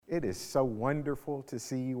It is so wonderful to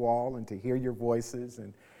see you all and to hear your voices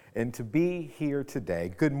and to be here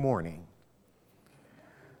today. Good morning.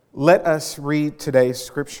 Let us read today's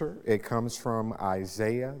scripture. It comes from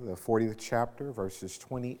Isaiah, the 40th chapter, verses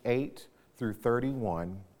 28 through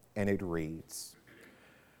 31, and it reads,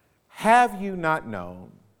 "Have you not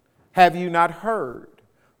known? Have you not heard?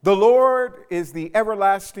 The Lord is the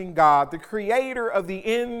everlasting God, the creator of the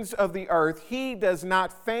ends of the earth. He does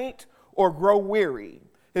not faint or grow weary.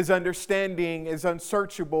 His understanding is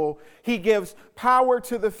unsearchable. He gives power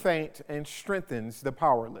to the faint and strengthens the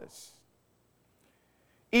powerless.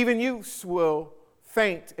 Even youths will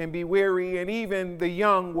faint and be weary, and even the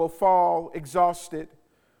young will fall exhausted.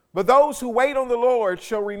 But those who wait on the Lord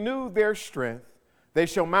shall renew their strength. They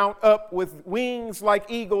shall mount up with wings like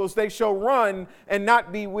eagles. They shall run and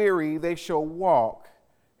not be weary. They shall walk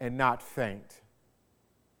and not faint."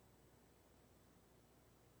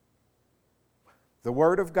 The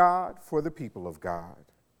word of God for the people of God.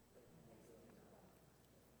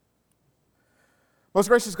 Most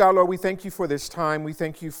gracious God, Lord, we thank you for this time. We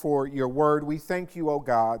thank you for your word. We thank you, oh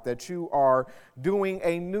God, that you are doing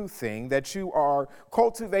a new thing, that you are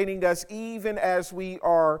cultivating us even as we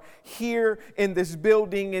are here in this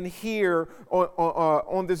building and here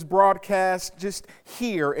on this broadcast, just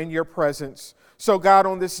here in your presence. So God,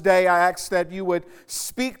 on this day, I ask that you would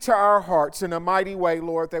speak to our hearts in a mighty way,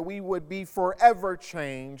 Lord, that we would be forever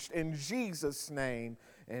changed in Jesus' name.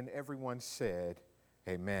 And everyone said,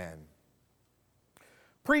 amen.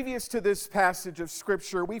 Previous to this passage of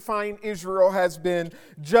Scripture, we find Israel has been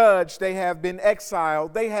judged. They have been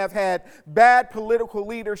exiled. They have had bad political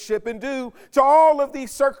leadership. And due to all of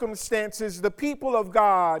these circumstances, the people of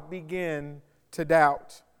God begin to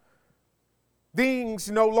doubt. Things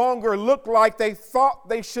no longer look like they thought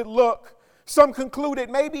they should look. Some concluded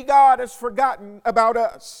maybe God has forgotten about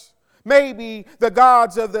us. Maybe the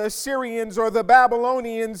gods of the Assyrians or the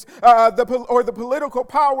Babylonians or the political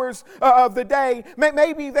powers of the day,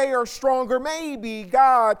 maybe they are stronger. Maybe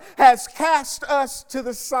God has cast us to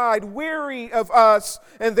the side, weary of us,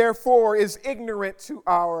 and therefore is ignorant to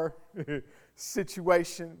our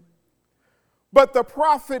situation. But the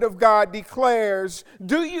prophet of God declares,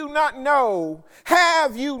 "Do you not know?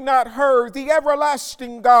 Have you not heard? The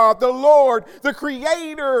everlasting God, the Lord, the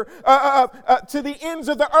creator to the ends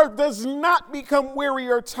of the earth, does not become weary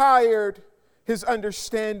or tired. His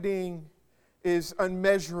understanding is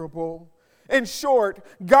unmeasurable." In short,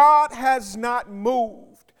 God has not moved.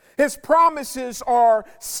 His promises are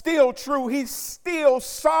still true. He's still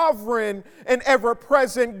sovereign and ever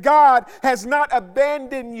present. God has not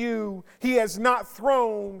abandoned you. He has not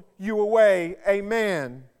thrown you away.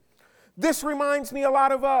 Amen. This reminds me a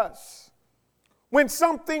lot of us. When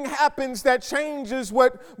something happens that changes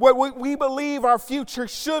what we believe our future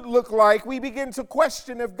should look like, we begin to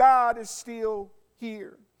question if God is still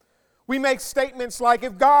here. We make statements like,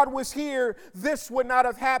 if God was here, this would not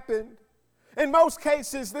have happened. In most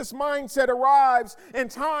cases, this mindset arrives in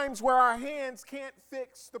times where our hands can't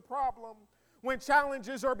fix the problem, when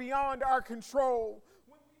challenges are beyond our control.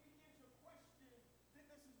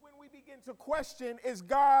 When we begin to question, is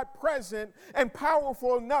God present and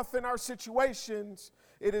powerful enough in our situations?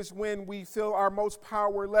 It is when we feel our most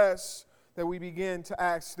powerless that we begin to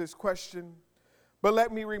ask this question. But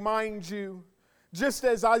let me remind you, just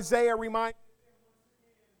as Isaiah reminded,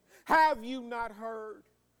 have you not heard?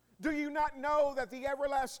 Do you not know that the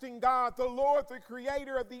everlasting God, the Lord, the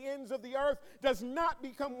creator of the ends of the earth, does not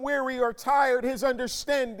become weary or tired? His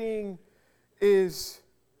understanding is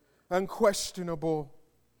unquestionable.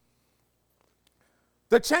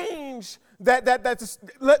 The change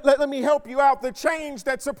let me help you out. The change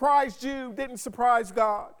that surprised you didn't surprise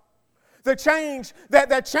God. The change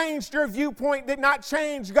that changed your viewpoint did not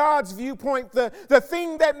change God's viewpoint. The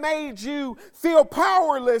thing that made you feel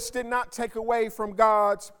powerless did not take away from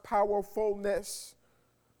God's powerfulness.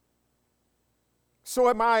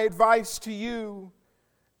 So my advice to you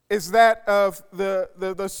is that of the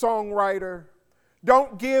songwriter.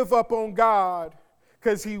 Don't give up on God,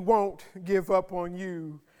 because He won't give up on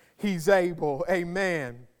you. He's able.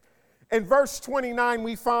 Amen. In verse 29,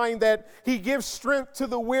 we find that He gives strength to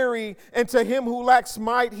the weary, and to him who lacks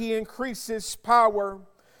might, He increases power.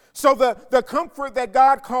 So the comfort that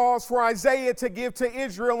God calls for Isaiah to give to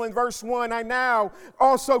Israel in verse 1, I now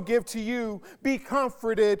also give to you. Be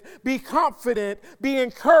comforted, be confident, be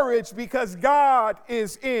encouraged, because God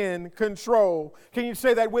is in control. Can you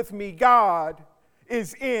say that with me? God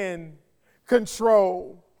is in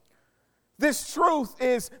control. This truth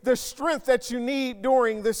is the strength that you need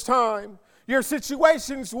during this time. Your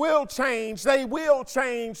situations will change. They will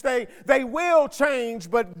change. They will change,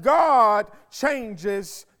 but God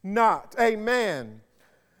changes not. Amen.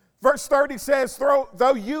 Verse 30 says,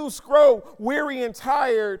 though youths grow weary and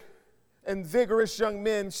tired, and vigorous young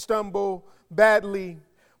men stumble badly.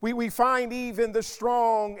 We find even the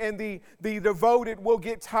strong and the devoted will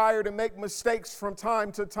get tired and make mistakes from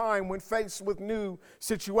time to time when faced with new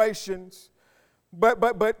situations. But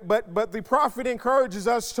the prophet encourages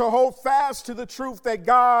us to hold fast to the truth that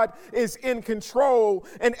God is in control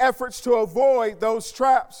in efforts to avoid those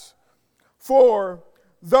traps. For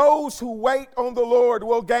those who wait on the Lord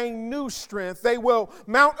will gain new strength. They will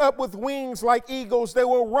mount up with wings like eagles. They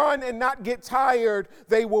will run and not get tired.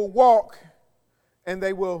 They will walk and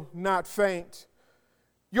they will not faint.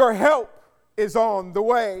 Your help is on the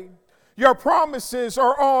way. Your promises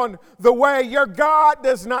are on the way. Your God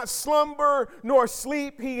does not slumber nor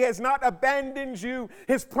sleep. He has not abandoned you.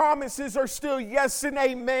 His promises are still yes and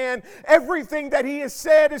amen. Everything that he has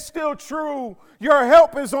said is still true. Your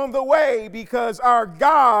help is on the way because our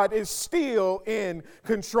God is still in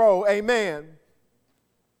control. Amen.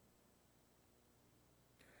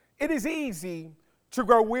 It is easy to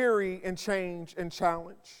grow weary in change and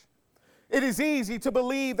challenge. It is easy to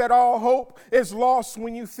believe that all hope is lost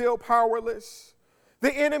when you feel powerless.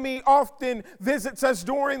 The enemy often visits us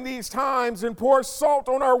during these times and pours salt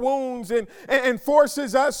on our wounds and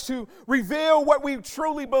forces us to reveal what we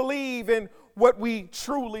truly believe and what we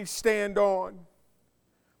truly stand on.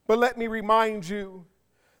 But let me remind you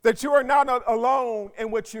that you are not alone in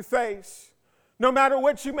what you face. No matter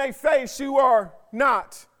what you may face, you are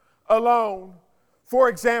not alone. For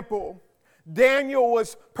example, Daniel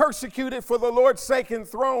was persecuted for the Lord's sake and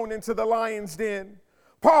thrown into the lion's den.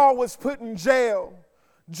 Paul was put in jail.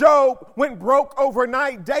 Job went broke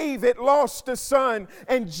overnight. David lost a son.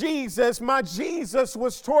 And my Jesus,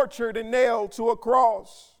 was tortured and nailed to a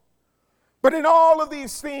cross. But in all of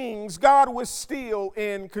these things, God was still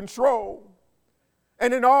in control.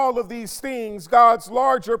 And in all of these things, God's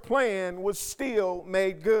larger plan was still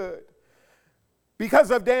made good.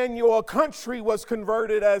 Because of Daniel, a country was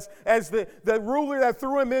converted as the ruler that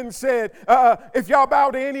threw him in said, if y'all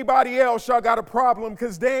bow to anybody else, y'all got a problem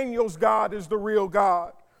because Daniel's God is the real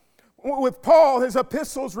God. With Paul, his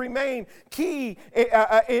epistles remain key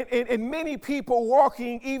in many people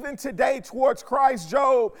walking even today towards Christ.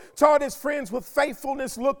 Job taught his friends what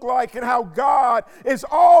faithfulness looked like and how God is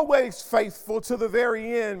always faithful to the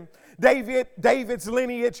very end. David's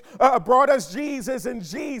lineage brought us Jesus, and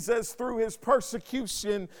Jesus, through his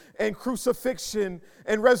persecution and crucifixion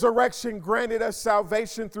and resurrection, granted us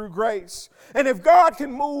salvation through grace. And if God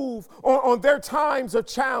can move on their times of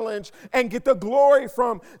challenge and get the glory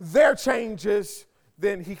from their changes,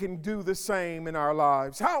 then he can do the same in our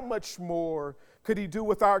lives. How much more could he do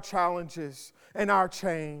with our challenges and our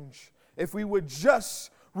change if we would just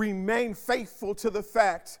remain faithful to the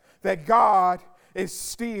fact that God is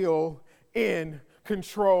still in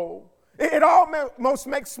control? It almost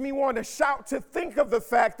makes me want to shout to think of the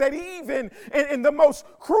fact that even in the most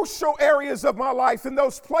crucial areas of my life, in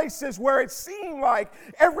those places where it seemed like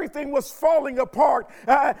everything was falling apart,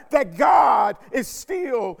 that God is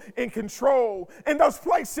still in control. In those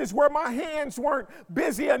places where my hands weren't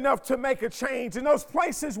busy enough to make a change, in those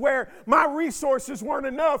places where my resources weren't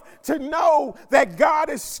enough, to know that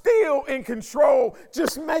God is still in control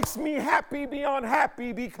just makes me happy beyond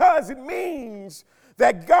happy, because it means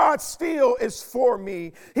that God still is for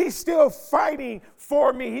me. He's still fighting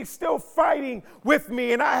for me. He's still fighting with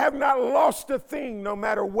me. And I have not lost a thing, no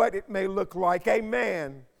matter what it may look like.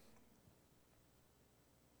 Amen.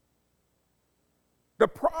 The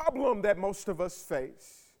problem that most of us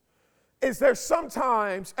face is there's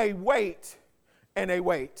sometimes a wait and a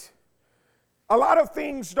wait. A lot of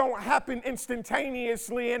things don't happen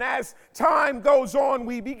instantaneously, and as time goes on,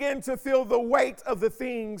 we begin to feel the weight of the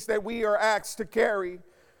things that we are asked to carry.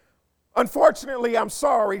 Unfortunately, I'm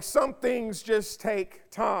sorry, some things just take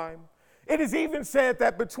time. It is even said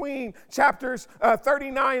that between chapters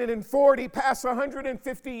 39 and 40, past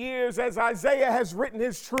 150 years, as Isaiah has written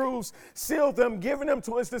his truths, sealed them, given them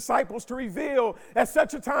to his disciples to reveal at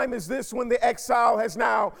such a time as this, when the exile has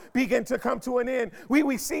now begun to come to an end.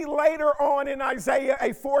 We see later on in Isaiah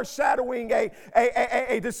a foreshadowing,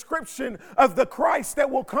 a description of the Christ that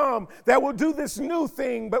will come, that will do this new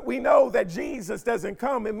thing. But we know that Jesus doesn't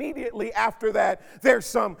come immediately after that. There's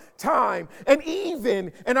some time. And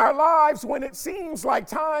even in our lives, when it seems like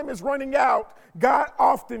time is running out, God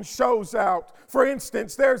often shows out. For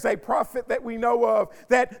instance, there's a prophet that we know of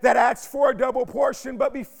that asked for a double portion,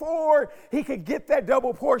 but before he could get that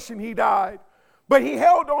double portion, he died. But he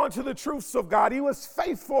held on to the truths of God. He was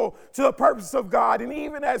faithful to the purpose of God. And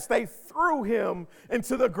even as they threw him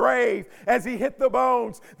into the grave, as he hit the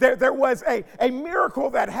bones, there was a miracle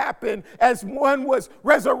that happened as one was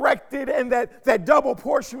resurrected and that double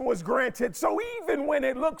portion was granted. So even when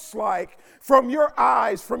it looks like from your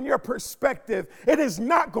eyes, from your perspective, it is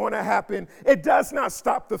not going to happen, it does not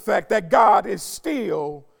stop the fact that God is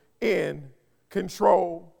still in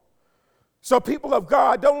control. So people of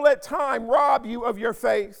God, don't let time rob you of your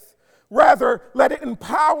faith. Rather, let it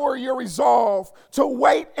empower your resolve to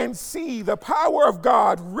wait and see the power of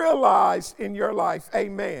God realized in your life.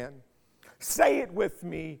 Amen. Say it with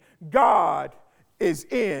me. God is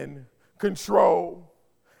in control.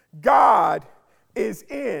 God is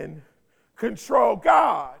in control.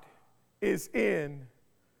 God is in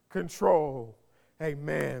control.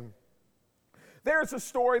 Amen. There's a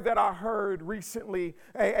story that I heard recently,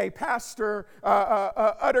 a pastor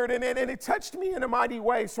uttered, and it touched me in a mighty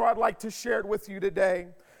way, so I'd like to share it with you today.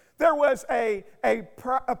 There was a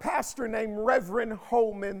pastor named Reverend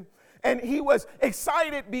Holman, and he was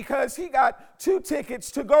excited because he got 2 tickets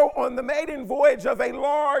to go on the maiden voyage of a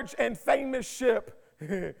large and famous ship.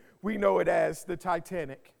 We know it as the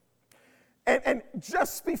Titanic. And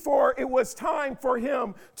just before it was time for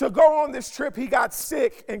him to go on this trip, he got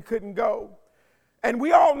sick and couldn't go. And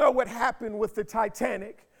we all know what happened with the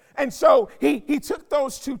Titanic. And so he took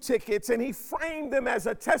those 2 tickets and he framed them as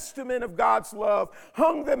a testament of God's love,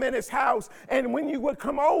 hung them in his house. And when you would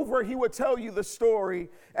come over, he would tell you the story,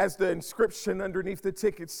 as the inscription underneath the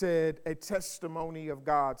ticket said, a testimony of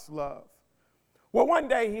God's love. Well, one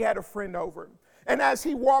day he had a friend over. And as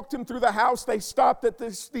he walked him through the house, they stopped at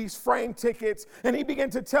these framed tickets, and he began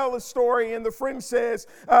to tell the story. And the friend says,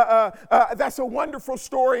 that's a wonderful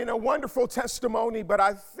story and a wonderful testimony, but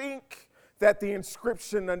I think that the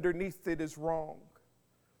inscription underneath it is wrong.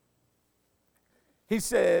 He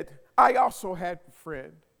said, I also had a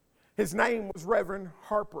friend. His name was Reverend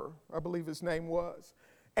Harper, I believe his name was.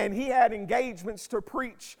 And he had engagements to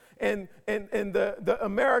preach in the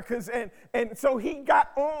Americas. And so he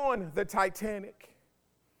got on the Titanic.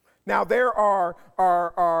 Now, there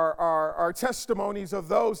are testimonies of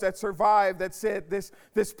those that survived that said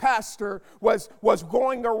this pastor was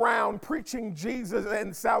going around preaching Jesus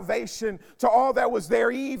and salvation to all that was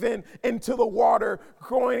there, even into the water,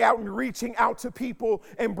 going out and reaching out to people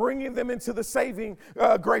and bringing them into the saving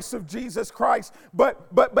grace of Jesus Christ.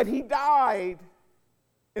 But he died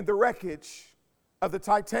in the wreckage of the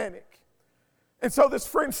Titanic. And so this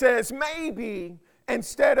friend says, maybe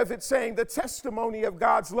instead of it saying the testimony of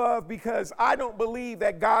God's love, because I don't believe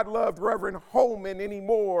that God loved Reverend Holman any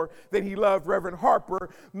more than he loved Reverend Harper,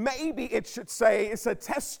 maybe it should say it's a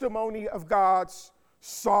testimony of God's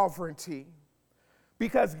sovereignty.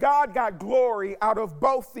 Because God got glory out of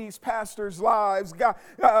both these pastors' lives.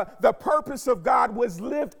 The purpose of God was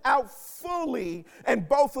lived out fully in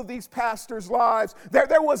both of these pastors' lives.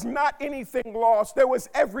 There was not anything lost. There was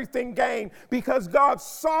everything gained because God's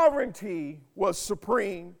sovereignty was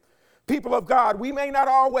supreme. People of God, we may not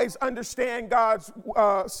always understand God's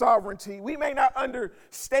sovereignty. We may not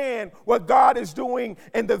understand what God is doing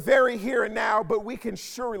in the very here and now, but we can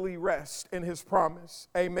surely rest in his promise.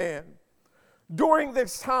 Amen. During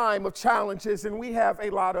this time of challenges, and we have a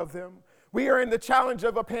lot of them, we are in the challenge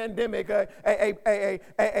of a pandemic,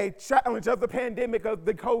 a challenge of the pandemic of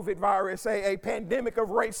the COVID virus, a pandemic of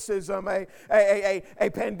racism, a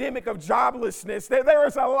pandemic of joblessness. There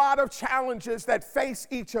is a lot of challenges that face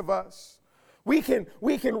each of us. We can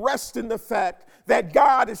rest in the fact that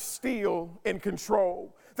God is still in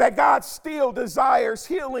control, that God still desires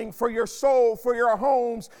healing for your soul, for your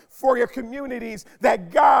homes, for your communities, that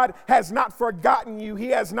God has not forgotten you. He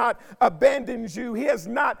has not abandoned you. He has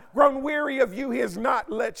not grown weary of you. He has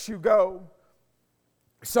not let you go.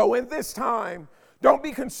 So in this time, don't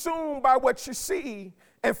be consumed by what you see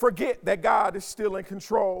and forget that God is still in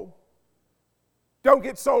control. Don't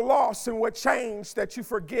get so lost in what changed that you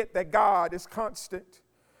forget that God is constant.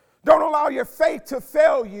 Don't allow your faith to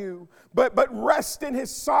fail you, but rest in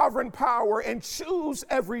his sovereign power and choose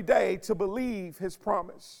every day to believe his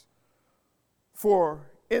promise.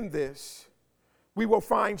 For in this, we will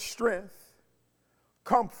find strength,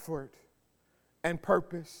 comfort, and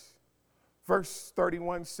purpose. Verse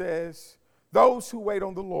 31 says, those who wait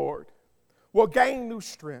on the Lord will gain new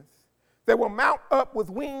strength. They will mount up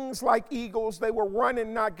with wings like eagles. They will run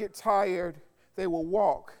and not get tired. They will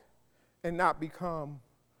walk and not become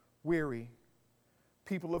weary.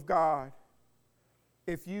 People of God,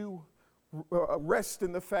 if you rest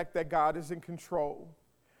in the fact that God is in control,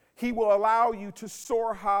 he will allow you to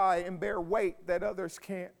soar high and bear weight that others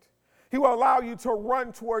can't. He will allow you to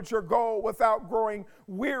run towards your goal without growing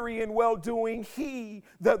weary in well-doing. He,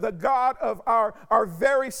 the God of our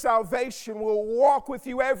very salvation, will walk with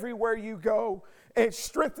you everywhere you go and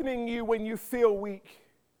strengthening you when you feel weak.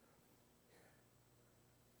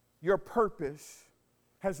 Your purpose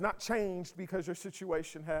has not changed because your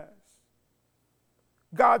situation has.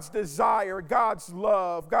 God's desire, God's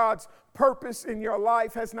love, God's purpose in your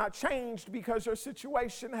life has not changed because your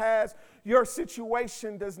situation has. Your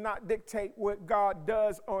situation does not dictate what God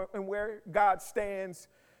does and where God stands.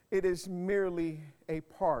 It is merely a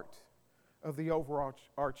part of the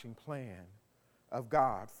overarching plan of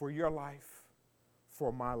God for your life,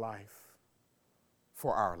 for my life,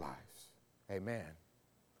 for our lives. Amen.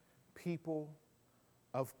 People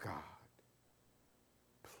of God,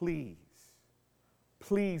 please,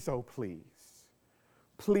 oh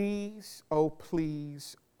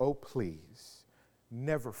please,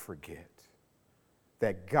 never forget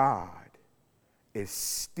that God is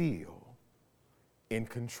still in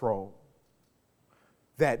control.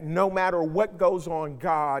 That no matter what goes on,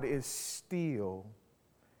 God is still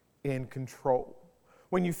in control.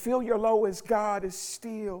 When you feel your lowest, God is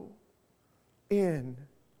still in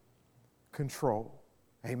control.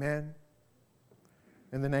 Amen.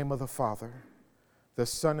 In the name of the Father, the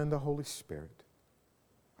Son, and the Holy Spirit.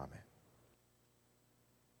 Amen.